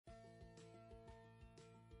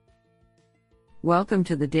Welcome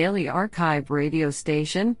to the Daily Archive radio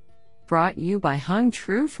station, brought you by Hung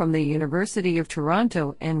Tru from the University of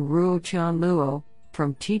Toronto and Ruo Chan Luo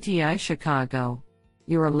from TTI Chicago.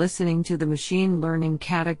 You are listening to the Machine Learning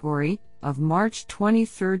category of March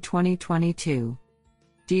 23, 2022.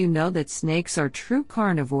 Do you know that snakes are true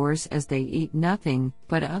carnivores as they eat nothing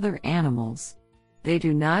but other animals? They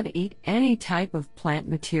do not eat any type of plant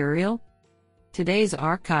material. Today's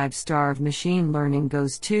archive star of machine learning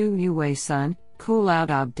goes to Yue Sun, Kulaud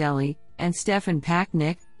Abdelli, and Stefan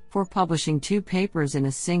Pachnik for publishing 2 papers in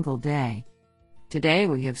a single day. Today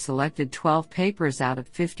we have selected 12 papers out of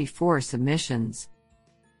 54 submissions.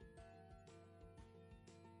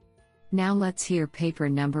 Now let's hear paper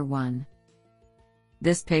number 1.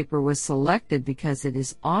 This paper was selected because it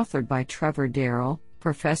is authored by Trevor Darrell,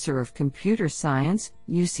 Professor of Computer Science,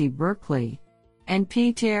 UC Berkeley, and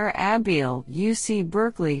Peter Abbeel, UC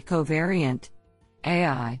Berkeley Covariant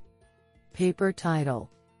AI. Paper title: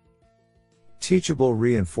 Teachable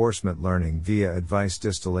Reinforcement Learning via Advice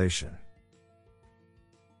Distillation.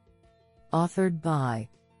 Authored by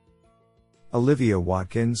Olivia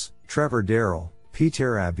Watkins, Trevor Darrell,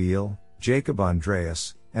 Peter Abbeel, Jacob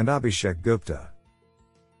Andreas, and Abhishek Gupta.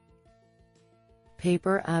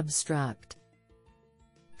 Paper abstract: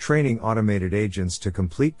 Training automated agents to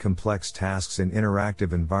complete complex tasks in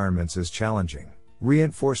interactive environments is challenging.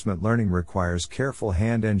 Reinforcement learning requires careful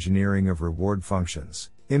hand engineering of reward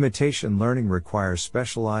functions. Imitation learning requires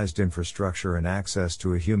specialized infrastructure and access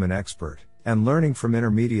to a human expert. And learning from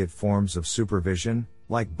intermediate forms of supervision,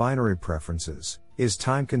 like binary preferences, is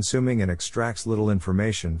time-consuming and extracts little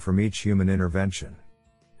information from each human intervention.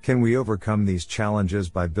 Can we overcome these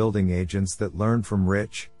challenges by building agents that learn from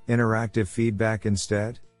rich, interactive feedback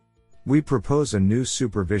instead? We propose a new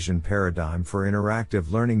supervision paradigm for interactive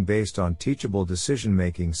learning based on teachable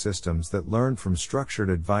decision-making systems that learn from structured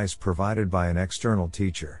advice provided by an external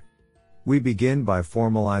teacher. We begin by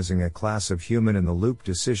formalizing a class of human-in-the-loop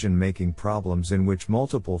decision-making problems in which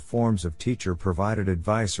multiple forms of teacher-provided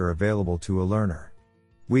advice are available to a learner.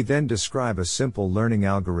 We then describe a simple learning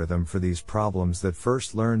algorithm for these problems that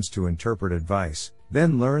first learns to interpret advice,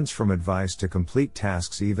 then learns from advice to complete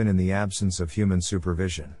tasks even in the absence of human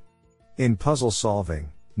supervision. In puzzle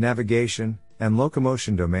solving, navigation, and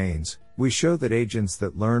locomotion domains, we show that agents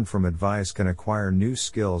that learn from advice can acquire new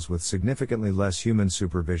skills with significantly less human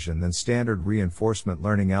supervision than standard reinforcement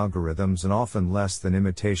learning algorithms and often less than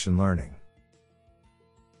imitation learning.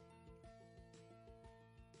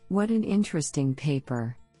 What an interesting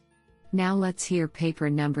paper. Now let's hear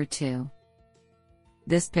paper number 2.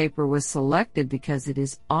 This paper was selected because it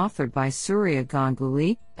is authored by Surya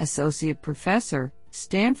Ganguly, Associate Professor,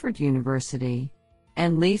 Stanford University,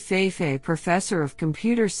 and Li Feifei, Professor of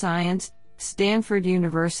Computer Science, Stanford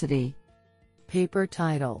University. Paper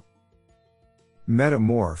title: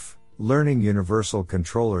 Metamorph, Learning Universal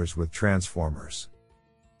Controllers with Transformers.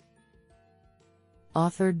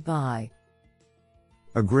 Authored by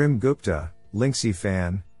Agrim Gupta, Linksy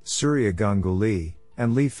Fan, Surya Ganguly,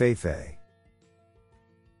 and Li Feifei.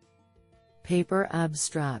 Paper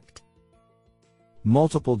abstract: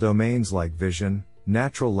 Multiple domains like vision,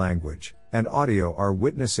 natural language, and audio are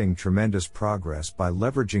witnessing tremendous progress by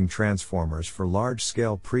leveraging transformers for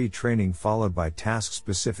large-scale pre-training followed by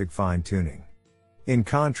task-specific fine-tuning. In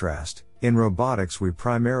contrast, in robotics we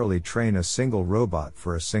primarily train a single robot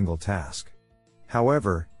for a single task.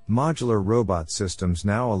 However, modular robot systems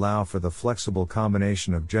now allow for the flexible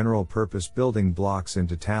combination of general-purpose building blocks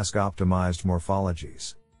into task-optimized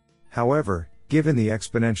morphologies. However, given the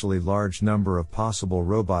exponentially large number of possible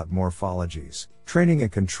robot morphologies, training a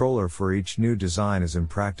controller for each new design is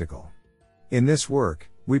impractical. In this work,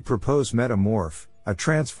 we propose Metamorph, a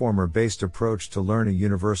transformer-based approach to learn a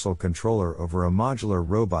universal controller over a modular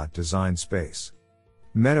robot design space.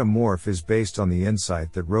 Metamorph is based on the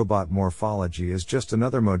insight that robot morphology is just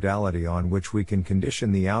another modality on which we can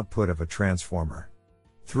condition the output of a transformer.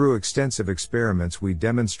 Through extensive experiments we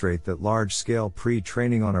demonstrate that large-scale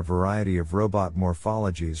pre-training on a variety of robot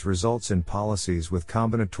morphologies results in policies with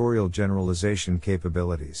combinatorial generalization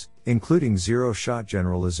capabilities, including zero-shot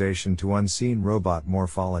generalization to unseen robot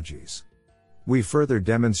morphologies. We further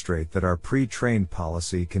demonstrate that our pre-trained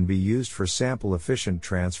policy can be used for sample-efficient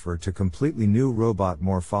transfer to completely new robot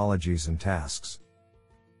morphologies and tasks.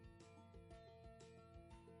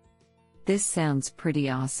 This sounds pretty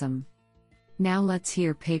awesome. Now let's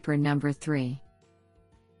hear paper number 3.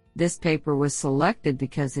 This paper was selected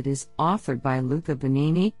because it is authored by Luca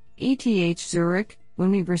Bonini, ETH Zurich,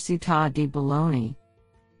 Università di Bologna.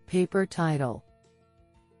 Paper title: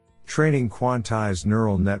 Training quantized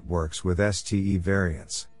neural networks with STE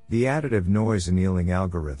variants, the additive noise annealing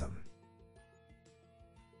algorithm.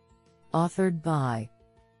 Authored by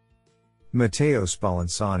Matteo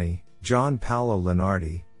Spallanzani, John Paolo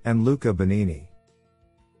Lenardi, and Luca Bonini.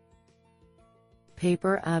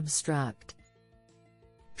 Paper abstract.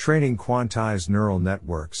 Training quantized neural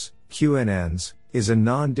networks, QNNs, is a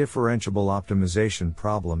non-differentiable optimization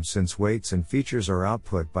problem since weights and features are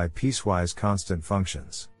output by piecewise constant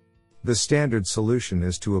functions. The standard solution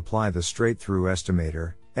is to apply the straight-through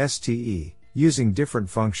estimator, STE, using different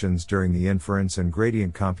functions during the inference and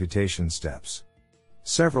gradient computation steps.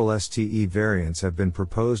 Several STE variants have been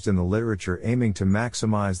proposed in the literature aiming to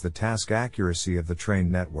maximize the task accuracy of the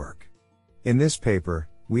trained network. In this paper,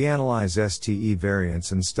 we analyze STE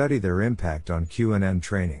variants and study their impact on QNN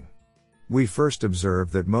training. We first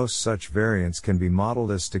observe that most such variants can be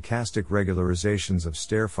modeled as stochastic regularizations of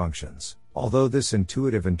stair functions. Although this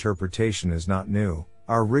intuitive interpretation is not new,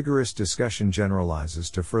 our rigorous discussion generalizes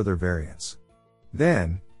to further variants.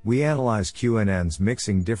 Then, we analyze QNNs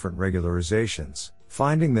mixing different regularizations,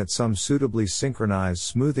 finding that some suitably synchronized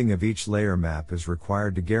smoothing of each layer map is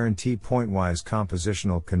required to guarantee pointwise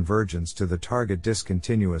compositional convergence to the target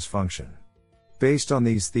discontinuous function. Based on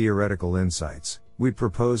these theoretical insights, we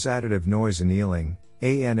propose additive noise annealing,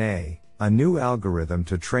 ANA, a new algorithm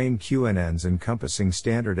to train QNNs encompassing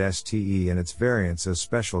standard STE and its variants as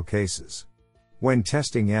special cases. When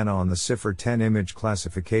testing ANA on the CIFAR-10 image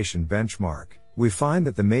classification benchmark, we find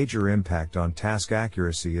that the major impact on task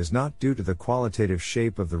accuracy is not due to the qualitative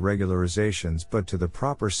shape of the regularizations but to the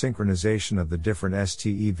proper synchronization of the different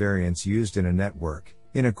STE variants used in a network,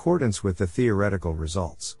 in accordance with the theoretical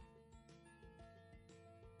results.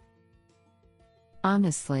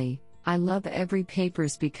 Honestly, I love every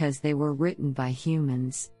papers because they were written by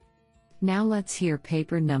humans. Now let's hear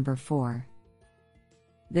paper number 4.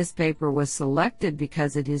 This paper was selected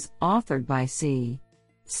because it is authored by C.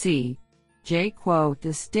 J. Kuo,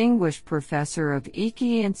 Distinguished Professor of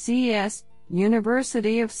Ecology and CS,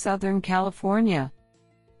 University of Southern California.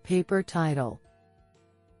 Paper title: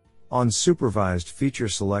 On Supervised Feature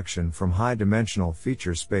Selection from High-Dimensional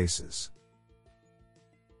Feature Spaces.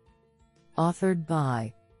 Authored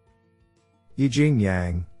by Yijing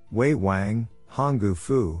Yang, Wei Wang, Honggu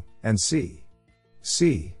Fu, and C.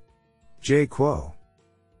 J. Kuo.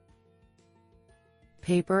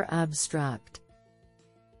 Paper abstract.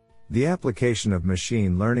 The application of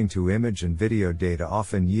machine learning to image and video data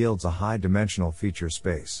often yields a high-dimensional feature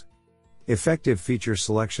space. Effective feature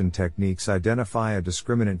selection techniques identify a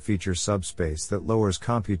discriminant feature subspace that lowers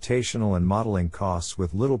computational and modeling costs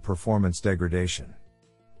with little performance degradation.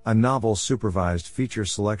 A novel supervised feature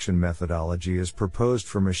selection methodology is proposed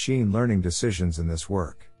for machine learning decisions in this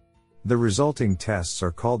work. The resulting tests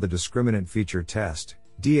are called the discriminant feature test,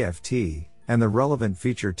 DFT, and the relevant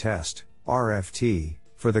feature test, RFT,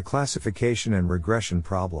 for the classification and regression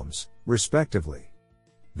problems, respectively.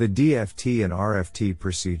 The DFT and RFT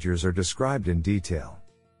procedures are described in detail.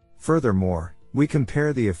 Furthermore, we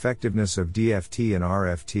compare the effectiveness of DFT and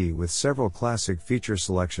RFT with several classic feature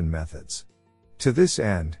selection methods. To this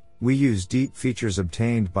end, we use deep features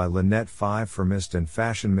obtained by LeNet 5 for MIST and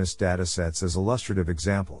Fashion MIST datasets as illustrative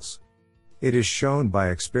examples. It is shown by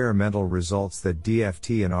experimental results that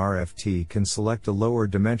DFT and RFT can select a lower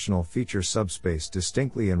dimensional feature subspace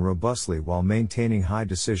distinctly and robustly while maintaining high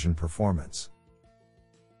decision performance.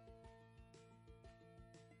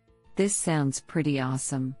 This sounds pretty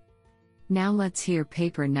awesome. Now let's hear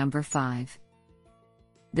paper number 5.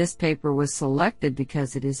 This paper was selected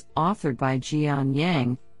because it is authored by Jian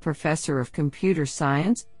Yang, Professor of Computer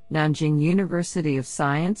Science, Nanjing University of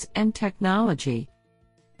Science and Technology.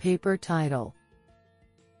 Paper title: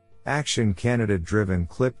 Action Candidate Driven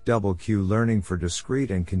Clip Double Q Learning for Discrete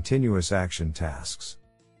and Continuous Action Tasks.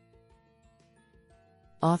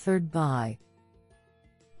 Authored by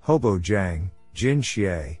Hobo Zhang, Jin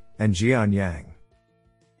Xie, and Jian Yang.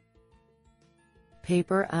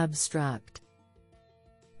 Paper abstract.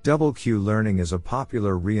 Double Q learning is a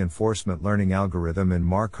popular reinforcement learning algorithm in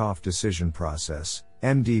Markov decision process,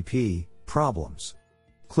 MDP, problems.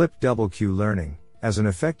 Clip double Q learning, as an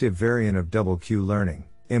effective variant of double Q learning,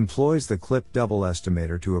 employs the clip double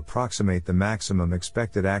estimator to approximate the maximum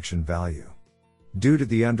expected action value. Due to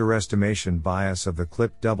the underestimation bias of the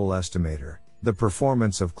clip double estimator, the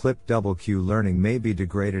performance of clip double Q learning may be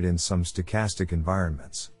degraded in some stochastic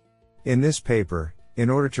environments. In this paper, in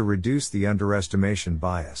order to reduce the underestimation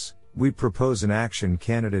bias, we propose an action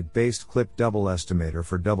candidate-based clip double estimator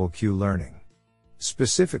for double Q learning.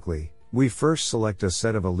 Specifically, we first select a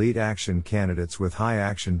set of elite action candidates with high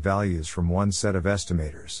action values from one set of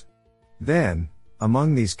estimators. Then,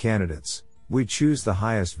 among these candidates, we choose the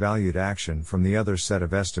highest valued action from the other set of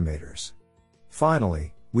estimators.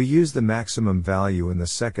 Finally, We use the maximum value in the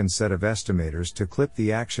second set of estimators to clip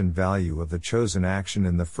the action value of the chosen action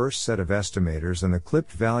in the first set of estimators, and the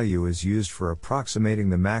clipped value is used for approximating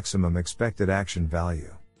the maximum expected action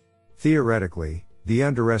value. Theoretically, the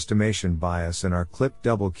underestimation bias in our clipped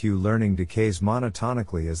double Q learning decays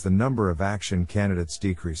monotonically as the number of action candidates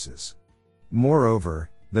decreases. Moreover,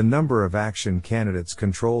 the number of action candidates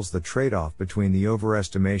controls the trade-off between the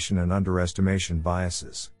overestimation and underestimation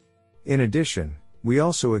biases. In addition, we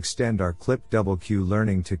also extend our clipped double Q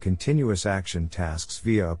learning to continuous action tasks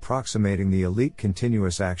via approximating the elite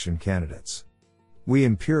continuous action candidates. We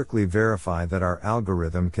empirically verify that our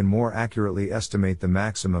algorithm can more accurately estimate the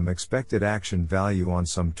maximum expected action value on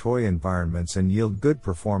some toy environments and yield good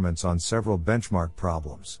performance on several benchmark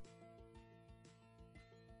problems.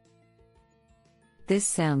 This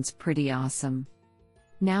sounds pretty awesome.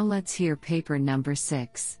 Now let's hear paper number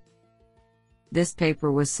 6. This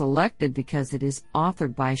paper was selected because it is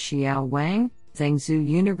authored by Xiao Wang, Zhengzhou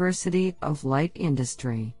University of Light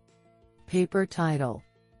Industry. Paper title: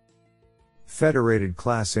 Federated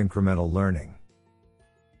Class Incremental Learning.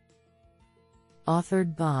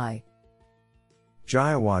 Authored by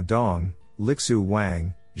Jiahua Dong, Lixu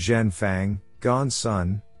Wang, Zhen Fang, Gan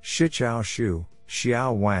Sun, Shichao Xu,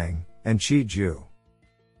 Xiao Wang, and Qi Zhu.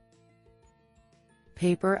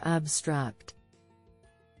 Paper abstract: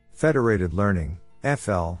 Federated learning,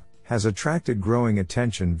 FL, has attracted growing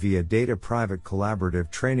attention via data private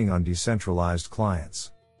collaborative training on decentralized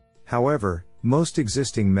clients. However, most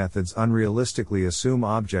existing methods unrealistically assume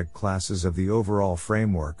object classes of the overall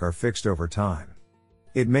framework are fixed over time.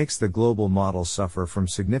 It makes the global model suffer from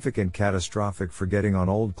significant catastrophic forgetting on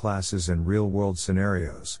old classes in real-world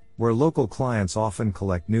scenarios, where local clients often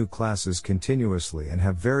collect new classes continuously and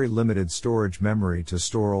have very limited storage memory to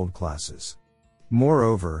store old classes.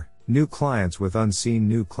 Moreover, new clients with unseen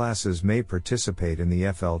new classes may participate in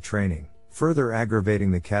the FL training, further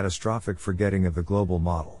aggravating the catastrophic forgetting of the global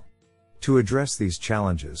model. To address these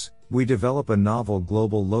challenges, we develop a novel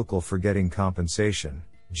global local forgetting compensation,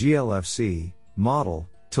 GLFC, model,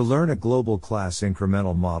 to learn a global class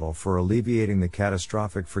incremental model for alleviating the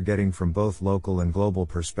catastrophic forgetting from both local and global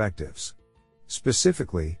perspectives.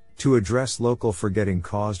 Specifically, to address local forgetting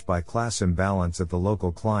caused by class imbalance at the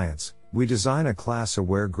local clients, we design a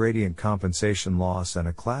class-aware gradient compensation loss and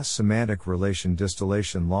a class semantic relation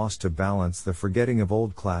distillation loss to balance the forgetting of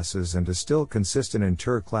old classes and distill consistent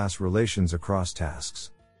inter-class relations across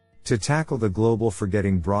tasks. To tackle the global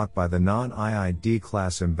forgetting brought by the non-IID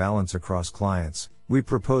class imbalance across clients, we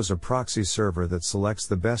propose a proxy server that selects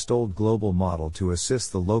the best old global model to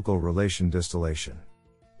assist the local relation distillation.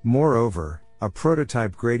 Moreover, a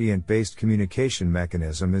prototype gradient-based communication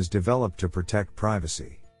mechanism is developed to protect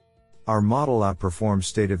privacy. Our model outperforms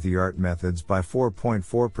state-of-the-art methods by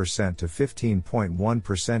 4.4% to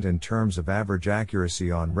 15.1% in terms of average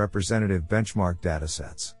accuracy on representative benchmark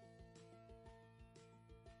datasets.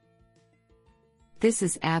 This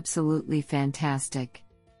is absolutely fantastic.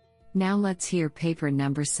 Now let's hear paper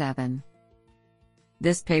number 7.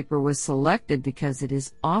 This paper was selected because it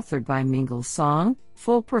is authored by Mingle Song,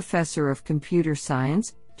 full professor of computer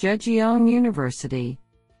science, Zhejiang University.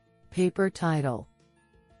 Paper title: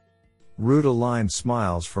 Root-aligned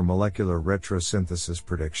smiles for molecular retrosynthesis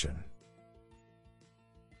prediction.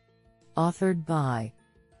 Authored by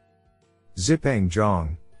Zipeng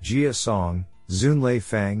Zhang, Jia Song, Zunlei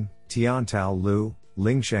Feng, Tiantao Liu,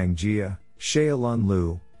 Lingshang Jia, Xiaolun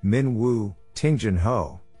Liu, Min Wu, Tingjun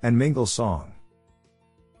Ho, and Mingle Song.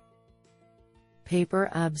 Paper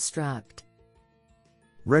abstract: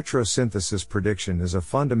 Retrosynthesis prediction is a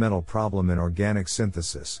fundamental problem in organic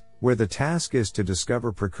synthesis, where the task is to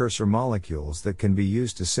discover precursor molecules that can be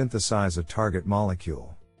used to synthesize a target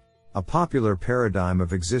molecule. A popular paradigm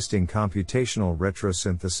of existing computational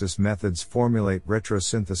retrosynthesis methods formulate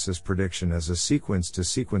retrosynthesis prediction as a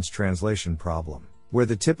sequence-to-sequence translation problem, where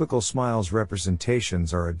the typical SMILES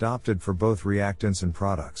representations are adopted for both reactants and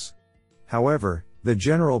products. However, the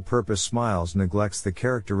general-purpose SMILES neglects the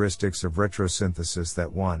characteristics of retrosynthesis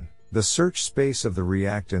that 1. The search space of the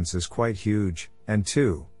reactants is quite huge, and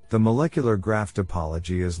 2. The molecular graph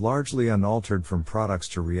topology is largely unaltered from products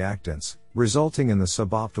to reactants, resulting in the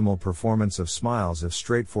suboptimal performance of SMILES if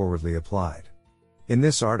straightforwardly applied. In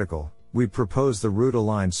this article, we propose the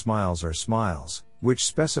root-aligned SMILES or SMILES, which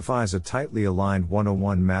specifies a tightly aligned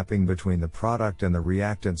 101 mapping between the product and the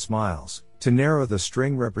reactant SMILES, to narrow the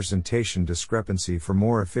string representation discrepancy for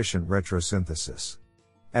more efficient retrosynthesis.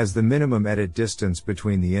 As the minimum edit distance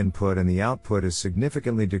between the input and the output is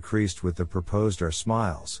significantly decreased with the proposed R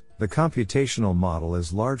SMILES, The computational model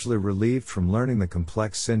is largely relieved from learning the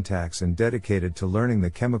complex syntax and dedicated to learning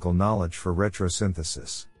the chemical knowledge for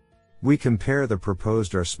retrosynthesis. We compare the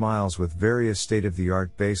proposed R-Smiles with various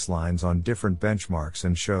state-of-the-art baselines on different benchmarks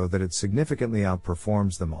and show that it significantly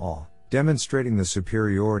outperforms them all, demonstrating the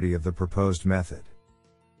superiority of the proposed method.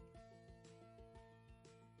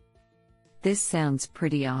 This sounds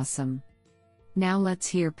pretty awesome. Now let's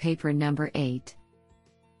hear paper number 8.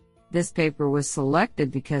 This paper was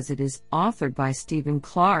selected because it is authored by Stephen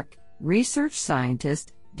Clark, research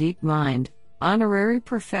scientist, DeepMind, Honorary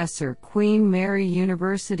Professor, Queen Mary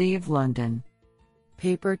University of London.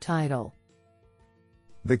 Paper title: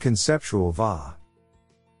 The Conceptual VA.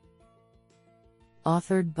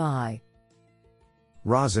 Authored by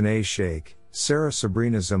Razan A. Sheikh, Sarah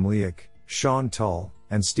Sabrina Zemliak, Sean Tull,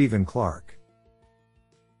 and Stephen Clark.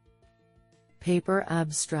 Paper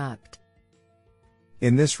abstract: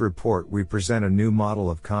 In this report we present a new model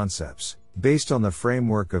of concepts, based on the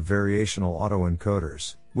framework of variational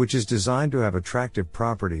autoencoders, which is designed to have attractive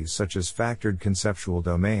properties such as factored conceptual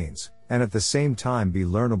domains, and at the same time be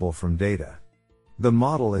learnable from data. The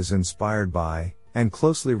model is inspired by, and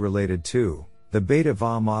closely related to, the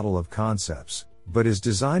Beta-VA model of concepts, but is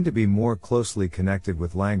designed to be more closely connected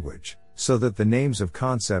with language, so that the names of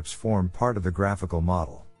concepts form part of the graphical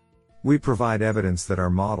model. We provide evidence that our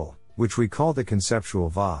model, which we call the conceptual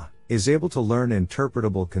VA, is able to learn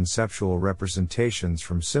interpretable conceptual representations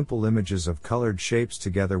from simple images of colored shapes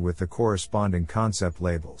together with the corresponding concept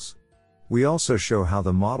labels. We also show how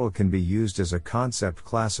the model can be used as a concept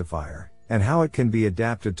classifier, and how it can be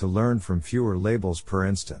adapted to learn from fewer labels per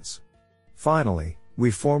instance. Finally, we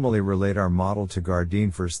formally relate our model to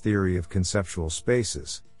Gardiner-Fehr's theory of conceptual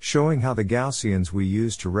spaces, showing how the Gaussians we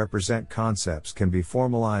use to represent concepts can be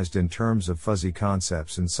formalized in terms of fuzzy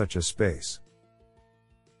concepts in such a space.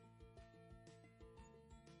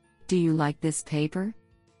 Do you like this paper?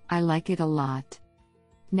 I like it a lot.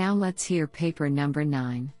 Now let's hear paper number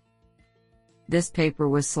 9. This paper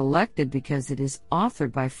was selected because it is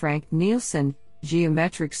authored by Frank Nielsen,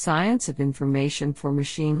 Geometric Science of Information for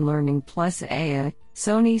Machine Learning plus AI,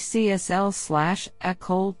 Sony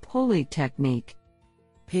CSL/École Polytechnique.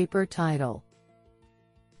 Paper title: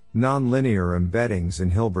 Nonlinear embeddings in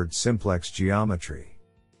Hilbert simplex geometry.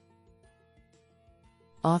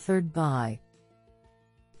 Authored by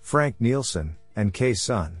Frank Nielsen and K.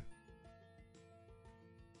 Sun.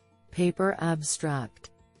 Paper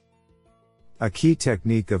abstract: A key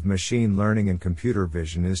technique of machine learning and computer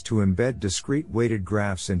vision is to embed discrete weighted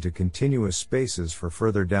graphs into continuous spaces for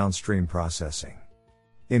further downstream processing.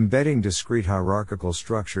 Embedding discrete hierarchical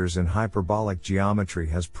structures in hyperbolic geometry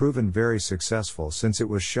has proven very successful since it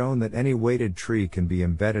was shown that any weighted tree can be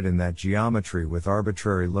embedded in that geometry with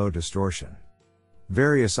arbitrary low distortion.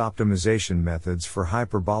 Various optimization methods for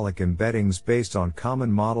hyperbolic embeddings based on common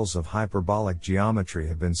models of hyperbolic geometry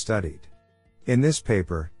have been studied. In this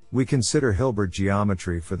paper, we consider Hilbert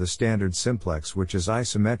geometry for the standard simplex, which is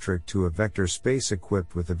isometric to a vector space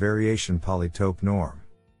equipped with a variation polytope norm.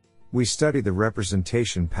 We study the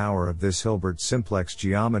representation power of this Hilbert simplex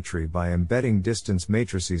geometry by embedding distance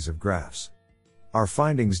matrices of graphs. Our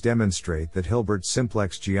findings demonstrate that Hilbert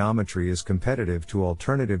simplex geometry is competitive to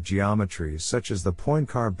alternative geometries such as the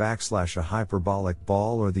Poincare / a hyperbolic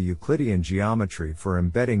ball or the Euclidean geometry for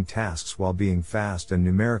embedding tasks while being fast and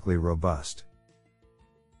numerically robust.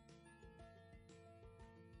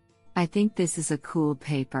 I think this is a cool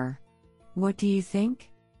paper. What do you think?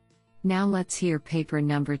 Now let's hear paper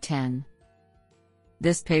number 10.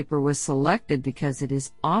 This paper was selected because it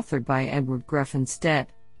is authored by Edward Greffenstedt,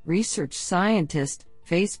 research scientist,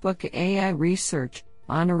 Facebook AI Research,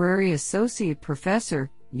 Honorary Associate Professor,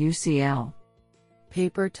 UCL.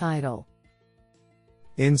 Paper title: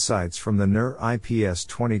 Insights from the NER IPS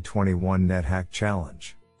 2021 NetHack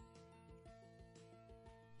Challenge.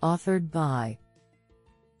 Authored by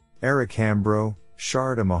Eric Hambro,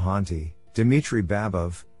 Sharada Mohanty, Dmitry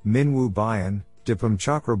Babov, Minwoo Bayan, Dipam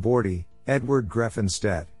Chakraborty, Edward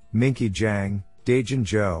Greffenstedt, Minky Zhang, Daejin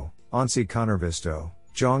Zhou, Ansi Konarvisto,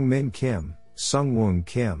 Jongmin Kim, Sungwoon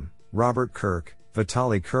Kim, Robert Kirk,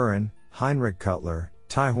 Vitaly Kurin, Heinrich Cutler,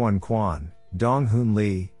 Taehoon Kwan, Donghoon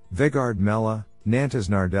Lee, Vigard Mella, Nantas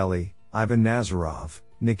Nardelli, Ivan Nazarov,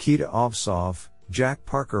 Nikita Ovsov, Jack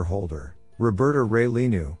Parker Holder, Roberta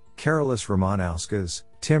Raylinu, Karolis Romanovskas,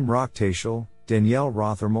 Tim Rokhtashel, Danielle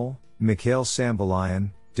Rothermel, Mikhail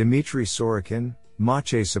Sambalayan, Dmitry Sorokin,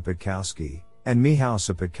 Maciej Sapitkowski, and Michał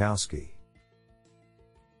Sapitkowski.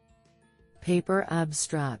 Paper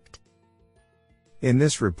abstract: In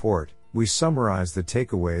this report, we summarize the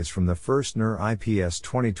takeaways from the first NER IPS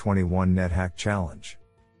 2021 NetHack Challenge.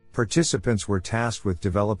 participants were tasked with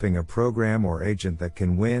developing a program or agent that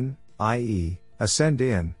can win, i.e., ascend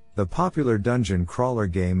in, the popular dungeon crawler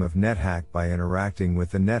game of NetHack by interacting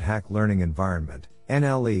with the NetHack Learning Environment,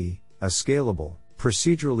 NLE, a scalable,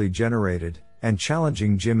 procedurally generated, and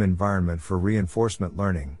challenging gym environment for reinforcement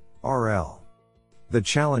learning, RL. The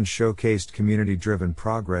challenge showcased community-driven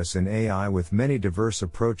progress in AI with many diverse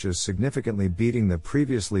approaches significantly beating the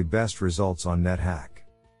previously best results on NetHack.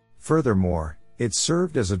 Furthermore, it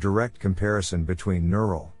served as a direct comparison between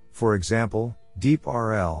neural, for example, deep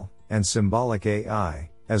RL, and symbolic AI,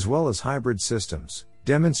 as well as hybrid systems,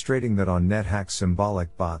 demonstrating that on NetHack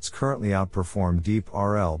symbolic bots currently outperform deep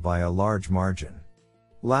RL by a large margin.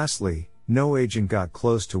 Lastly, no agent got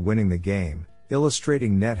close to winning the game,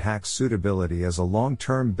 illustrating NetHack's suitability as a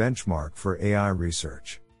long-term benchmark for AI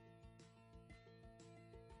research.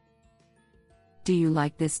 Do you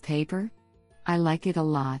like this paper? I like it a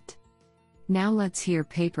lot. Now let's hear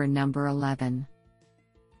paper number 11.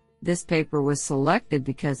 This paper was selected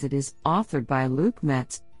because it is authored by Luke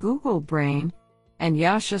Metz, Google Brain, and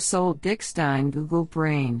Yasha Sol-Dickstein, Google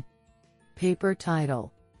Brain. Paper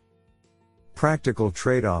title: Practical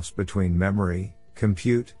Trade-offs between Memory,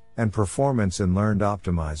 Compute, and Performance in Learned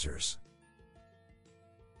Optimizers.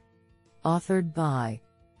 Authored by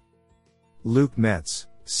Luke Metz,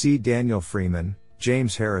 C. Daniel Freeman,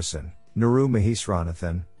 James Harrison, Nuru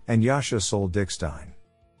Maheswaranathan, and Yasha Sol-Dickstein.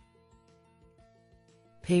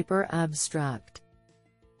 Paper abstract: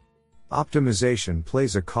 Optimization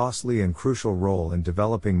plays a costly and crucial role in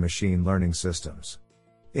developing machine learning systems.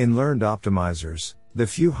 In learned optimizers, the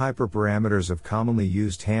few hyperparameters of commonly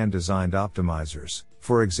used hand-designed optimizers,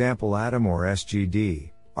 for example ADAM or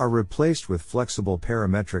SGD, are replaced with flexible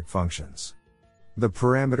parametric functions. The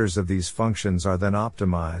parameters of these functions are then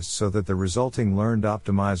optimized so that the resulting learned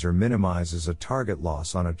optimizer minimizes a target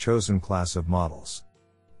loss on a chosen class of models.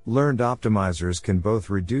 Learned optimizers can both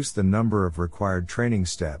reduce the number of required training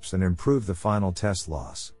steps and improve the final test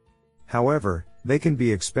loss. However, they can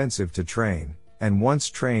be expensive to train, and once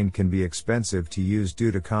trained can be expensive to use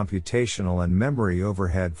due to computational and memory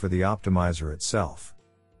overhead for the optimizer itself.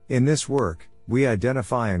 In this work, we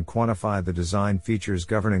identify and quantify the design features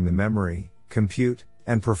governing the memory, compute,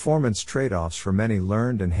 and performance trade-offs for many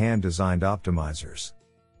learned and hand-designed optimizers.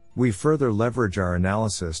 We further leverage our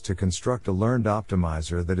analysis to construct a learned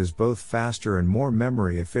optimizer that is both faster and more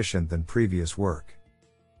memory efficient than previous work.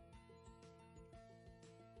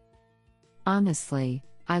 Honestly,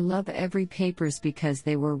 I love every papers because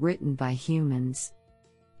they were written by humans.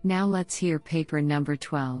 Now let's hear paper number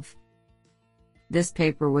 12. This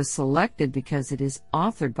paper was selected because it is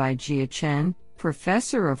authored by Jia Chen,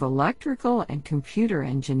 Professor of Electrical and Computer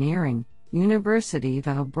Engineering, University of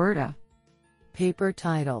Alberta. Paper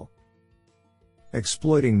title: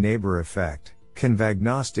 Exploiting Neighbor Effect,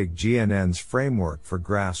 Convagnostic GNN's Framework for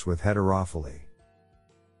Graphs with Heterophyly.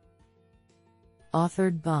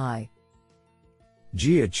 Authored by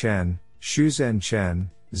Jia Chen, Shuzhen Chen,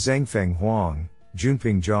 Zhengfeng Huang,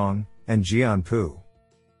 Junping Zhang, and Jian Pu.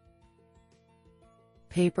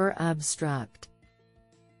 Paper abstract: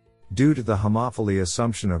 Due to the homophily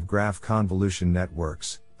assumption of graph convolution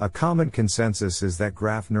networks, a common consensus is that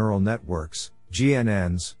graph neural networks,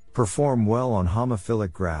 GNNs, perform well on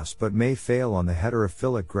homophilic graphs but may fail on the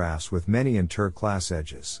heterophilic graphs with many inter-class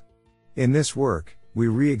edges. In this work, we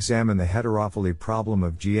re-examine the heterophyly problem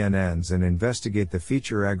of GNNs and investigate the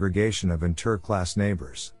feature aggregation of inter-class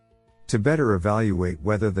neighbors. To better evaluate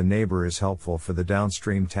whether the neighbor is helpful for the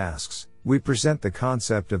downstream tasks, we present the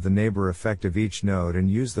concept of the neighbor effect of each node and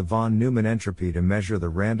use the von Neumann entropy to measure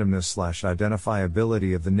the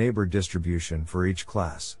randomness/identifiability of the neighbor distribution for each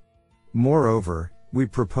class. Moreover, we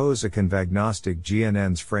propose a convagnostic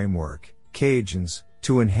GNNs framework, CAGNs,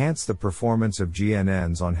 to enhance the performance of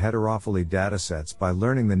GNNs on heterophyly datasets by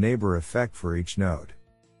learning the neighbor effect for each node.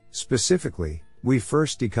 Specifically, we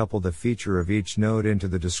first decouple the feature of each node into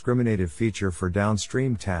the discriminative feature for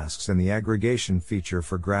downstream tasks and the aggregation feature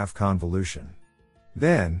for graph convolution.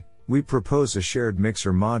 Then, we propose a shared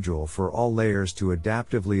mixer module for all layers to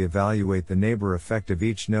adaptively evaluate the neighbor effect of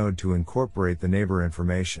each node to incorporate the neighbor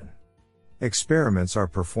information. Experiments are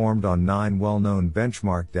performed on 9 well-known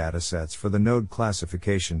benchmark datasets for the node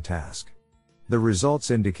classification task. The results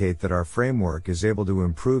indicate that our framework is able to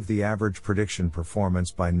improve the average prediction performance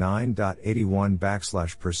by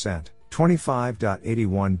 9.81%,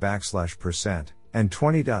 25.81%, and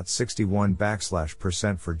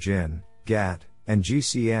 20.61% for GIN, GAT, and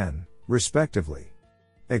GCN, respectively.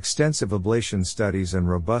 Extensive ablation studies and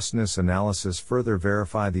robustness analysis further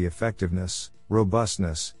verify the effectiveness,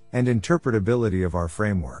 robustness, and interpretability of our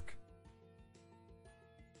framework.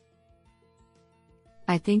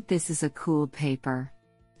 I think this is a cool paper.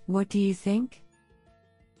 What do you think?